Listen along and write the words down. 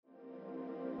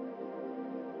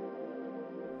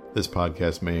This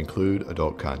podcast may include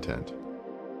adult content.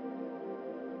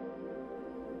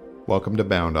 Welcome to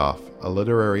Bound Off, a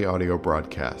literary audio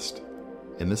broadcast.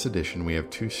 In this edition, we have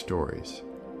two stories.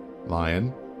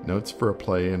 Lion, Notes for a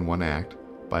Play in One Act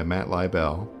by Matt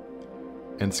Leibel,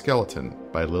 and Skeleton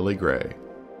by Lily Gray.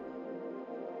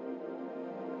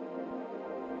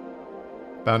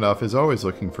 Bound Off is always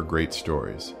looking for great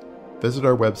stories. Visit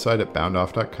our website at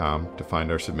boundoff.com to find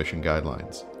our submission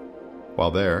guidelines.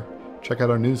 While there, check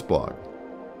out our news blog.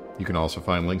 You can also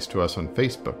find links to us on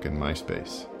Facebook and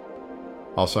MySpace.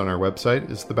 Also on our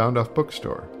website is the Bound Off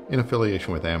Bookstore, in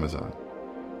affiliation with Amazon.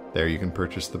 There you can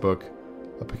purchase the book,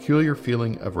 A Peculiar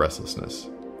Feeling of Restlessness,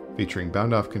 featuring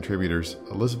Bound Off contributors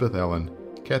Elizabeth Ellen,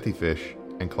 Kathy Fish,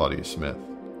 and Claudia Smith.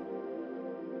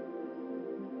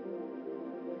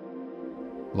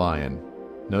 Lion,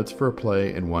 Notes for a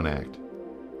Play in One Act,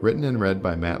 written and read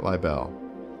by Matt Leibel.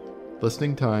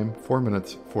 Listening time, 4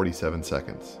 minutes, 47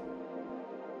 seconds.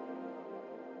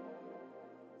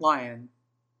 Lion,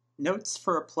 Notes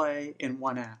for a Play in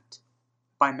One Act,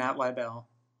 by Matt Leibel.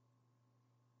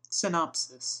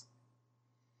 Synopsis.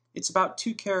 It's about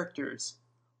two characters,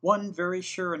 one very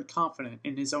sure and confident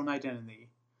in his own identity,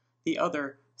 the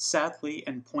other sadly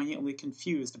and poignantly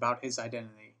confused about his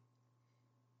identity.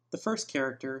 The first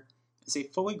character is a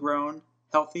fully grown,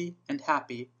 healthy, and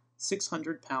happy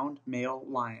 600-pound male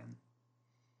lion.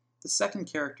 The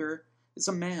second character is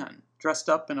a man dressed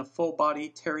up in a full-body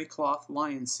terry cloth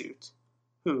lion suit,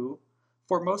 who,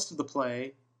 for most of the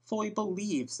play, fully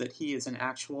believes that he is an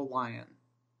actual lion.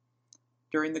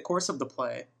 During the course of the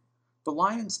play, the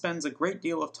lion spends a great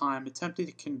deal of time attempting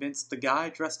to convince the guy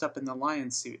dressed up in the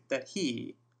lion suit that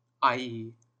he,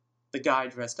 i.e., the guy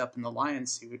dressed up in the lion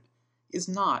suit, is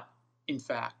not, in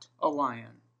fact, a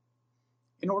lion.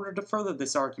 In order to further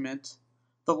this argument,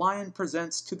 the lion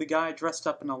presents to the guy dressed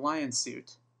up in a lion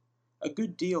suit a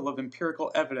good deal of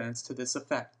empirical evidence to this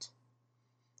effect.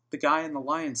 The guy in the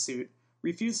lion suit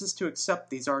refuses to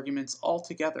accept these arguments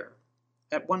altogether,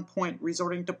 at one point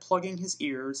resorting to plugging his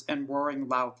ears and roaring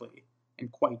loudly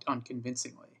and quite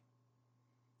unconvincingly.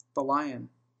 The lion,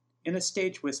 in a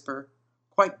stage whisper,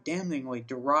 quite damningly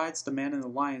derides the man in the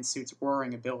lion suit's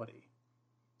roaring ability.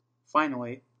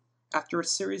 Finally, after a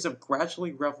series of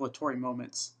gradually revelatory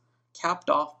moments, capped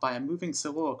off by a moving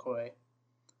soliloquy,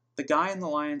 the guy in the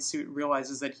lion suit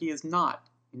realizes that he is not,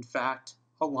 in fact,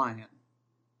 a lion.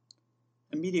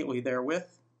 Immediately therewith,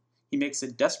 he makes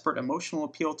a desperate emotional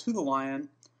appeal to the lion,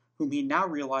 whom he now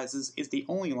realizes is the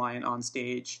only lion on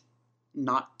stage,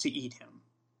 not to eat him.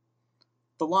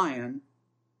 The lion,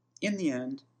 in the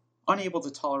end, unable to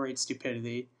tolerate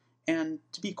stupidity, and,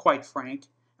 to be quite frank,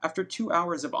 after 2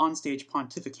 hours of onstage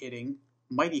pontificating,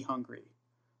 mighty hungry,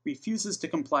 refuses to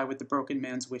comply with the broken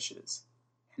man's wishes,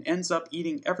 and ends up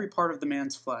eating every part of the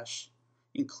man's flesh,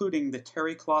 including the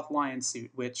terry cloth lion suit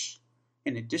which,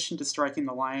 in addition to striking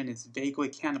the lion as vaguely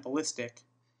cannibalistic,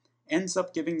 ends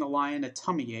up giving the lion a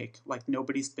tummy ache like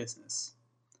nobody's business.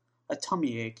 A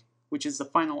tummy ache which is the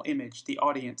final image the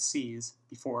audience sees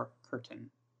before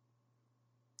curtain.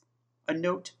 A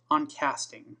note on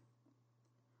casting.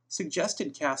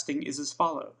 Suggested casting is as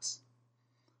follows.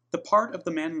 The part of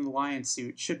the man in the lion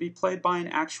suit should be played by an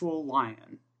actual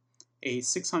lion, a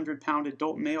 600-pound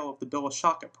adult male of the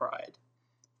Bilishaka pride,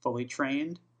 fully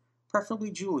trained,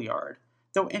 preferably Juilliard,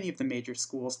 though any of the major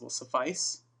schools will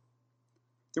suffice.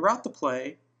 Throughout the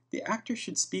play, the actor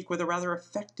should speak with a rather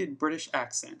affected British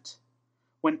accent.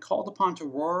 When called upon to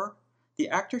roar, the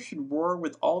actor should roar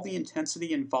with all the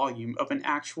intensity and volume of an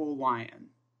actual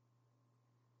lion.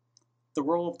 The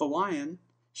role of the lion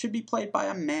should be played by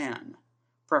a man,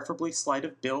 preferably slight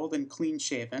of build and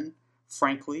clean-shaven,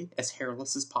 frankly as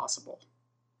hairless as possible.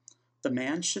 The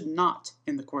man should not,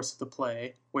 in the course of the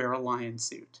play, wear a lion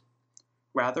suit.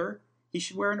 Rather, he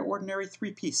should wear an ordinary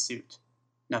three-piece suit,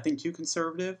 nothing too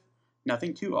conservative,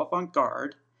 nothing too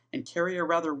avant-garde, and carry a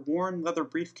rather worn leather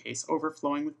briefcase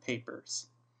overflowing with papers.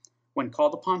 When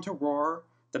called upon to roar,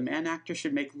 the man actor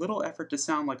should make little effort to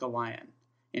sound like a lion.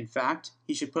 In fact,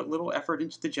 he should put little effort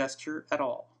into the gesture at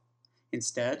all.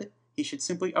 Instead, he should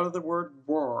simply utter the word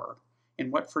roar,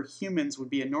 in what for humans would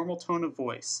be a normal tone of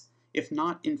voice, if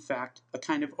not, in fact, a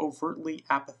kind of overtly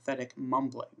apathetic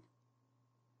mumbling.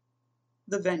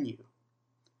 The venue.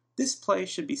 This play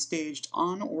should be staged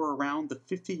on or around the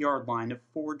 50-yard line of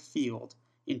Ford Field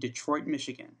in Detroit,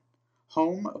 Michigan,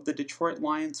 home of the Detroit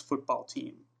Lions football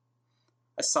team.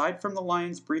 Aside from the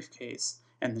Lions briefcase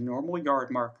and the normal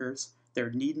yard markers,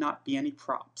 there need not be any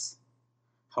props.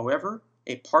 However,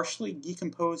 a partially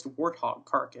decomposed warthog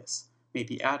carcass may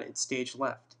be added stage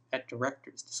left at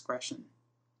director's discretion.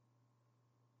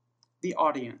 The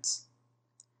audience.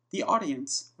 The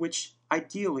audience, which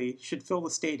ideally should fill the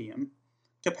stadium,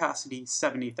 capacity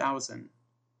 70,000,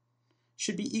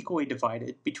 should be equally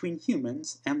divided between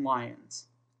humans and lions.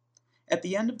 At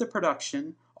the end of the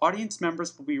production, audience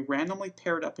members will be randomly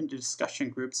paired up into discussion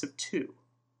groups of 2,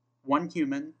 1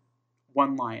 human,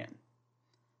 1 lion.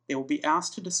 They will be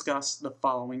asked to discuss the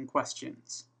following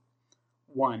questions.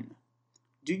 1.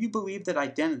 Do you believe that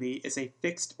identity is a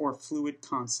fixed or fluid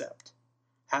concept?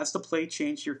 Has the play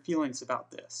changed your feelings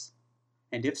about this?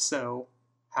 And if so,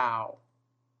 how?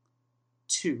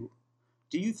 2.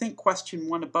 Do you think question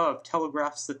 1 above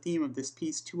telegraphs the theme of this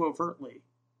piece too overtly?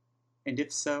 And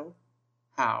if so,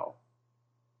 how?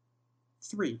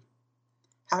 3.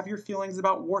 Have your feelings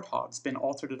about warthogs been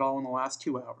altered at all in the last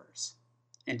 2 hours?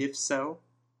 And if so,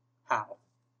 how?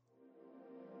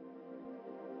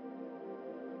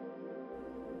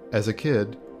 As a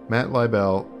kid, Matt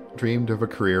Leibel dreamed of a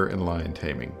career in lion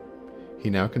taming. He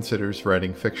now considers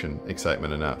writing fiction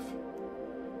excitement enough.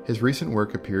 His recent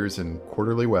work appears in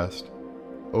Quarterly West,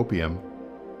 Opium,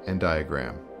 and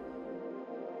Diagram.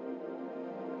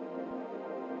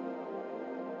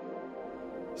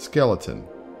 Skeleton,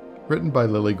 written by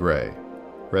Lily Gray,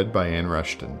 read by Ann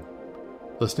Rushton.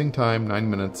 Listening time 9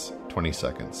 minutes, 20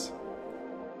 seconds.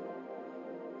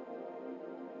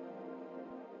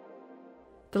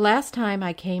 The last time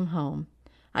I came home,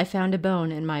 I found a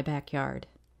bone in my backyard.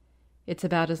 It's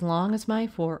about as long as my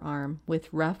forearm,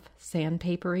 with rough,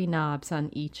 sandpapery knobs on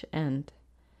each end.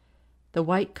 The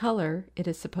white color it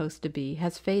is supposed to be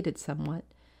has faded somewhat,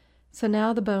 so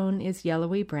now the bone is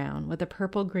yellowy brown with a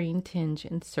purple-green tinge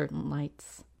in certain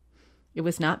lights. It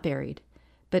was not buried,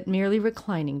 but merely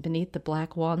reclining beneath the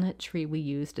black walnut tree we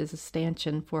used as a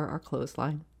stanchion for our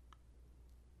clothesline.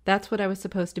 That's what I was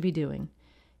supposed to be doing,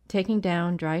 taking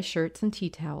down dry shirts and tea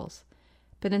towels,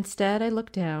 but instead I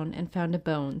looked down and found a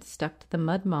bone stuck to the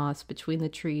mud moss between the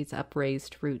tree's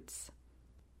upraised roots.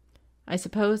 I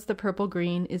suppose the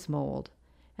purple-green is mold,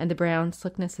 and the brown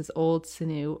slickness is old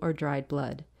sinew or dried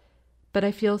blood, but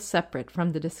I feel separate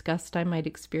from the disgust I might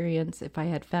experience if I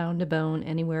had found a bone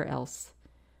anywhere else.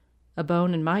 A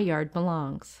bone in my yard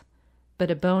belongs, but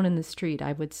a bone in the street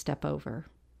I would step over.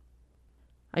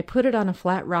 I put it on a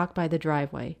flat rock by the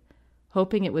driveway,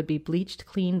 hoping it would be bleached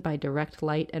clean by direct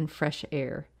light and fresh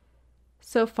air.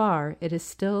 So far, it is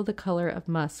still the color of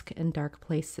musk in dark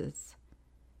places.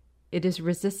 It is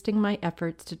resisting my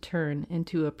efforts to turn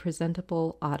into a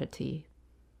presentable oddity.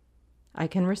 I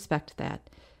can respect that,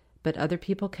 but other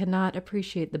people cannot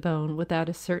appreciate the bone without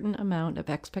a certain amount of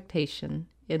expectation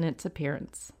in its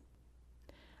appearance.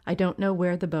 I don't know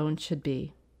where the bone should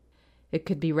be. It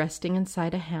could be resting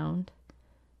inside a hound,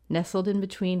 nestled in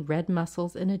between red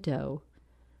muscles in a doe,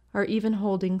 or even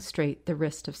holding straight the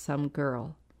wrist of some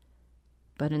girl.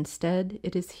 But instead,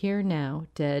 it is here now,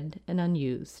 dead and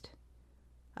unused.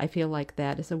 I feel like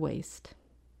that is a waste.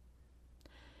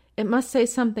 It must say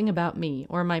something about me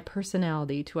or my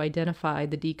personality to identify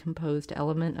the decomposed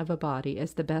element of a body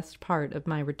as the best part of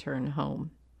my return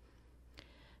home.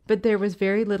 But there was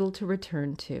very little to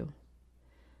return to.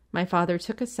 My father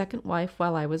took a second wife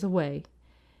while I was away,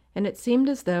 and it seemed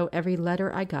as though every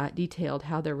letter I got detailed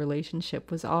how their relationship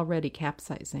was already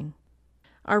capsizing.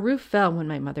 Our roof fell when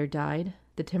my mother died,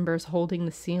 the timbers holding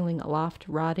the ceiling aloft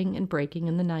rotting and breaking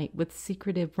in the night with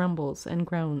secretive rumbles and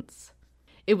groans.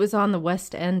 It was on the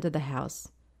west end of the house,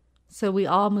 so we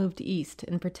all moved east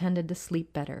and pretended to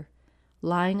sleep better,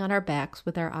 lying on our backs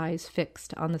with our eyes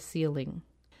fixed on the ceiling.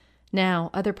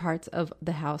 Now other parts of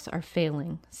the house are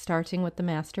failing, starting with the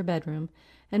master bedroom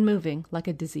and moving like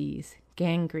a disease,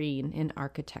 gangrene in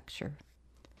architecture.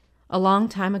 A long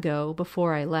time ago,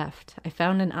 before I left, I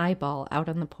found an eyeball out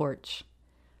on the porch.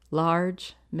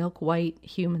 Large, milk-white,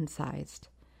 human-sized.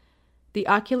 The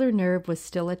ocular nerve was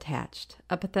still attached,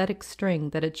 a pathetic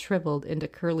string that had shriveled into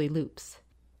curly loops.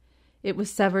 It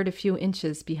was severed a few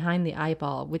inches behind the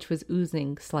eyeball, which was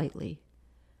oozing slightly.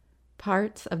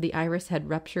 Parts of the iris had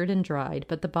ruptured and dried,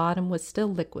 but the bottom was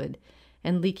still liquid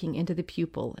and leaking into the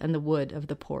pupil and the wood of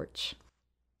the porch.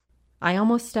 I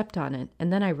almost stepped on it,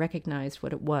 and then I recognized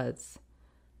what it was.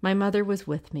 My mother was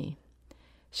with me.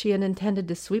 She had intended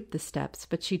to sweep the steps,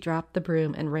 but she dropped the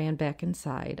broom and ran back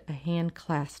inside, a hand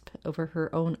clasped over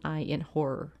her own eye in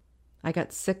horror. I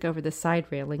got sick over the side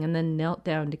railing and then knelt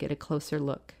down to get a closer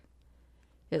look.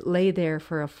 It lay there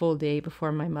for a full day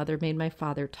before my mother made my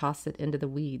father toss it into the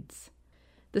weeds.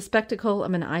 The spectacle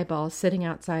of an eyeball sitting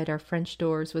outside our French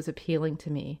doors was appealing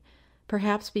to me,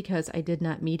 perhaps because I did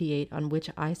not mediate on which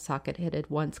eye socket it had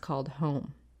once called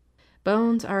home.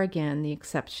 Bones are again the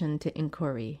exception to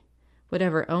inquiry.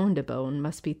 Whatever owned a bone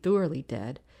must be thoroughly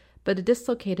dead, but a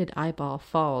dislocated eyeball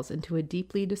falls into a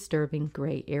deeply disturbing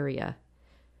gray area.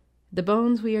 The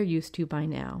bones we are used to by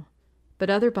now, but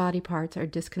other body parts are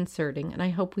disconcerting, and I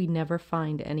hope we never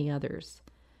find any others.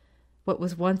 What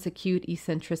was once acute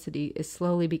eccentricity is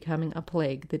slowly becoming a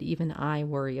plague that even I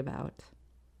worry about.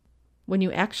 When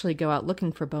you actually go out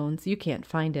looking for bones, you can't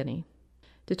find any.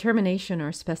 Determination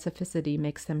or specificity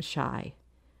makes them shy.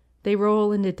 They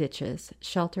roll into ditches,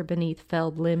 shelter beneath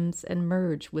felled limbs, and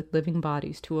merge with living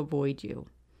bodies to avoid you.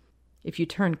 If you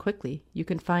turn quickly, you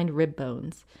can find rib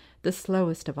bones, the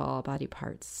slowest of all body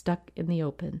parts, stuck in the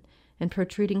open and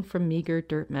protruding from meager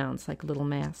dirt mounds like little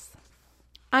masts.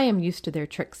 I am used to their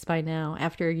tricks by now,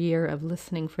 after a year of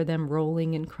listening for them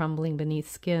rolling and crumbling beneath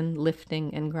skin,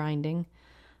 lifting and grinding.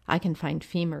 I can find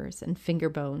femurs and finger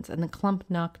bones and the clump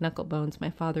knuckle bones my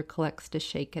father collects to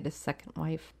shake at his second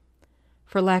wife.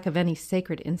 For lack of any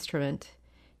sacred instrument,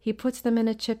 he puts them in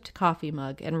a chipped coffee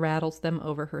mug and rattles them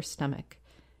over her stomach.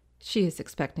 She is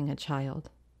expecting a child.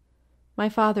 My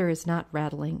father is not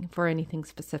rattling for anything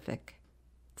specific.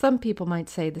 Some people might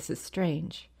say this is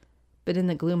strange, but in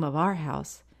the gloom of our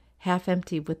house, half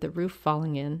empty with the roof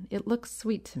falling in, it looks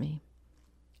sweet to me.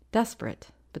 Desperate,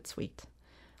 but sweet,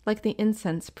 like the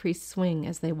incense priests swing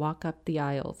as they walk up the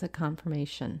aisles at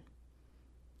confirmation.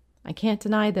 I can't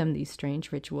deny them, these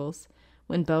strange rituals,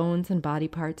 when bones and body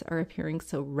parts are appearing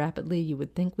so rapidly you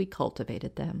would think we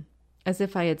cultivated them, as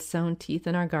if I had sown teeth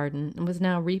in our garden and was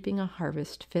now reaping a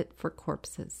harvest fit for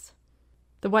corpses.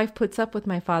 The wife puts up with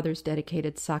my father's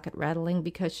dedicated socket rattling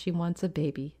because she wants a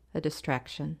baby, a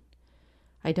distraction.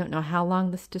 I don't know how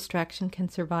long this distraction can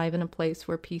survive in a place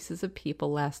where pieces of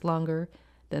people last longer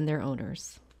than their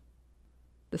owners.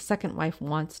 The second wife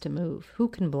wants to move. Who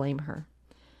can blame her?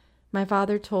 My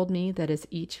father told me that as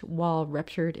each wall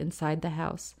ruptured inside the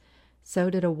house, so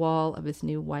did a wall of his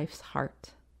new wife's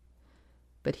heart.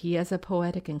 But he has a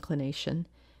poetic inclination,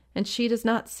 and she does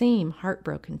not seem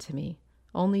heartbroken to me,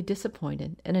 only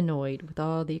disappointed and annoyed with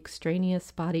all the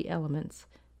extraneous body elements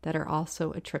that are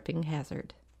also a tripping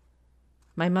hazard.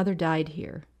 My mother died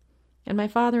here, and my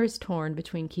father is torn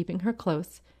between keeping her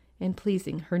close and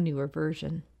pleasing her newer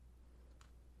version.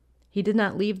 He did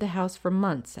not leave the house for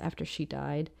months after she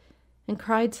died, and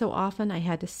cried so often I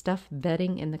had to stuff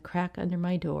bedding in the crack under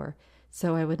my door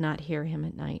so I would not hear him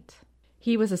at night.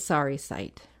 He was a sorry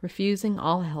sight, refusing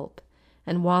all help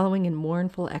and wallowing in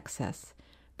mournful excess,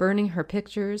 burning her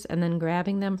pictures and then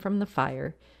grabbing them from the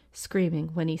fire, screaming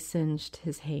when he singed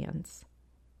his hands.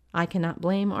 I cannot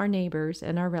blame our neighbors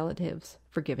and our relatives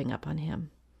for giving up on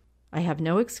him. I have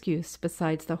no excuse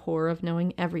besides the horror of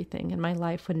knowing everything in my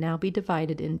life would now be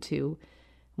divided into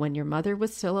when your mother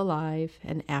was still alive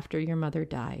and after your mother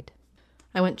died.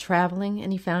 I went traveling,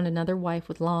 and he found another wife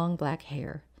with long black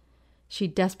hair. She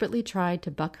desperately tried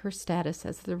to buck her status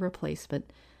as the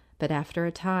replacement, but after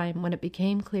a time, when it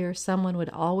became clear someone would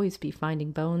always be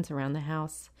finding bones around the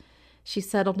house, she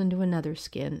settled into another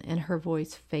skin, and her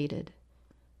voice faded.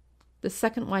 The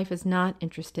second wife is not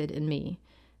interested in me,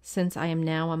 since I am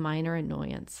now a minor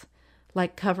annoyance,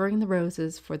 like covering the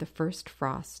roses for the first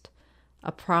frost,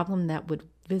 a problem that would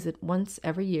visit once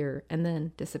every year and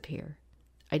then disappear.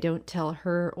 I don't tell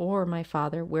her or my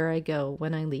father where I go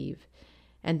when I leave,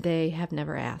 and they have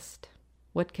never asked.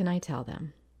 What can I tell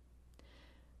them?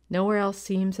 Nowhere else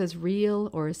seems as real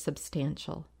or as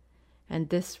substantial, and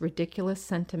this ridiculous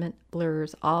sentiment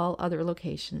blurs all other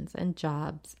locations and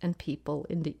jobs and people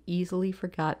into easily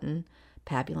forgotten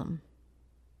pabulum.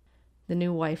 The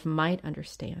new wife might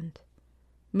understand.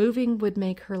 Moving would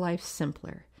make her life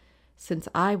simpler, since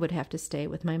I would have to stay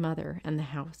with my mother and the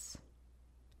house.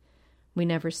 We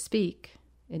never speak,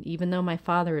 and even though my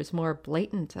father is more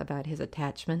blatant about his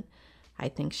attachment, I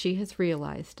think she has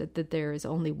realized that there is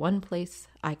only one place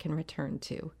I can return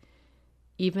to,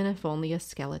 even if only a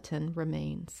skeleton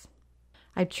remains.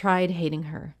 I've tried hating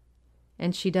her,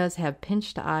 and she does have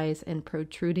pinched eyes and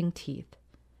protruding teeth,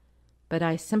 but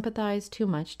I sympathize too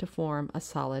much to form a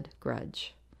solid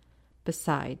grudge.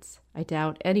 Besides, I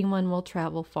doubt anyone will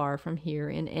travel far from here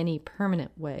in any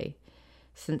permanent way,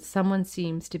 since someone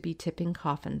seems to be tipping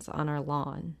coffins on our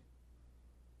lawn.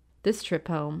 This trip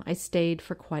home, I stayed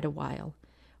for quite a while.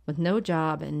 With no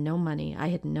job and no money, I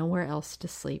had nowhere else to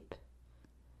sleep.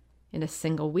 In a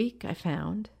single week, I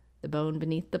found the bone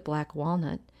beneath the black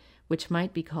walnut, which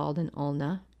might be called an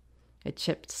ulna, a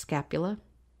chipped scapula,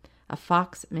 a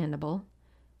fox mandible,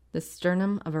 the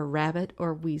sternum of a rabbit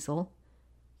or weasel,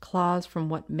 claws from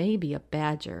what may be a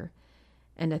badger,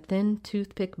 and a thin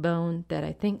toothpick bone that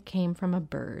I think came from a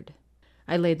bird.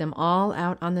 I laid them all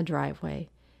out on the driveway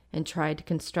and tried to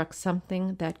construct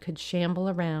something that could shamble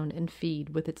around and feed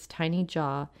with its tiny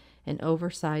jaw and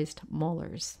oversized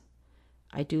molars.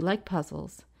 I do like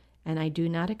puzzles, and I do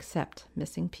not accept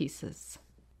missing pieces.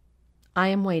 I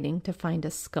am waiting to find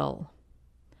a skull.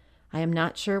 I am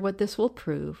not sure what this will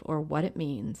prove or what it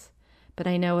means, but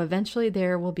I know eventually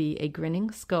there will be a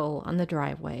grinning skull on the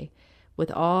driveway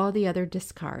with all the other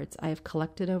discards I have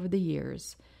collected over the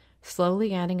years,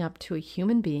 slowly adding up to a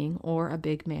human being or a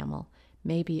big mammal,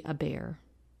 maybe a bear.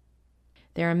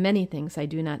 There are many things I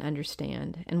do not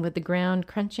understand, and with the ground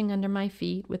crunching under my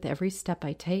feet with every step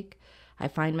I take, I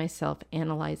find myself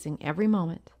analyzing every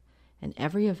moment and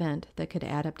every event that could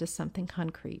add up to something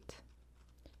concrete.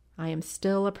 I am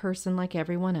still a person like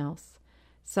everyone else,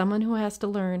 someone who has to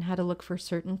learn how to look for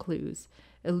certain clues,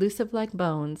 elusive like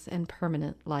bones and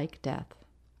permanent like death.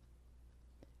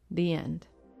 The end.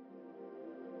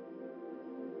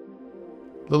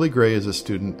 Lily Gray is a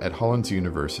student at Hollins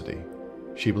University.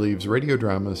 She believes radio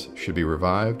dramas should be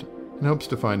revived and hopes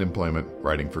to find employment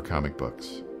writing for comic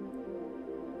books.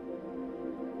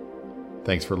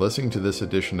 Thanks for listening to this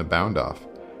edition of Bound Off.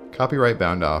 Copyright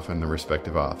Bound Off and the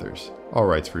respective authors. All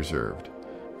rights reserved.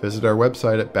 Visit our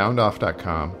website at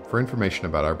boundoff.com for information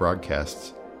about our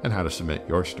broadcasts and how to submit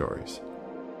your stories.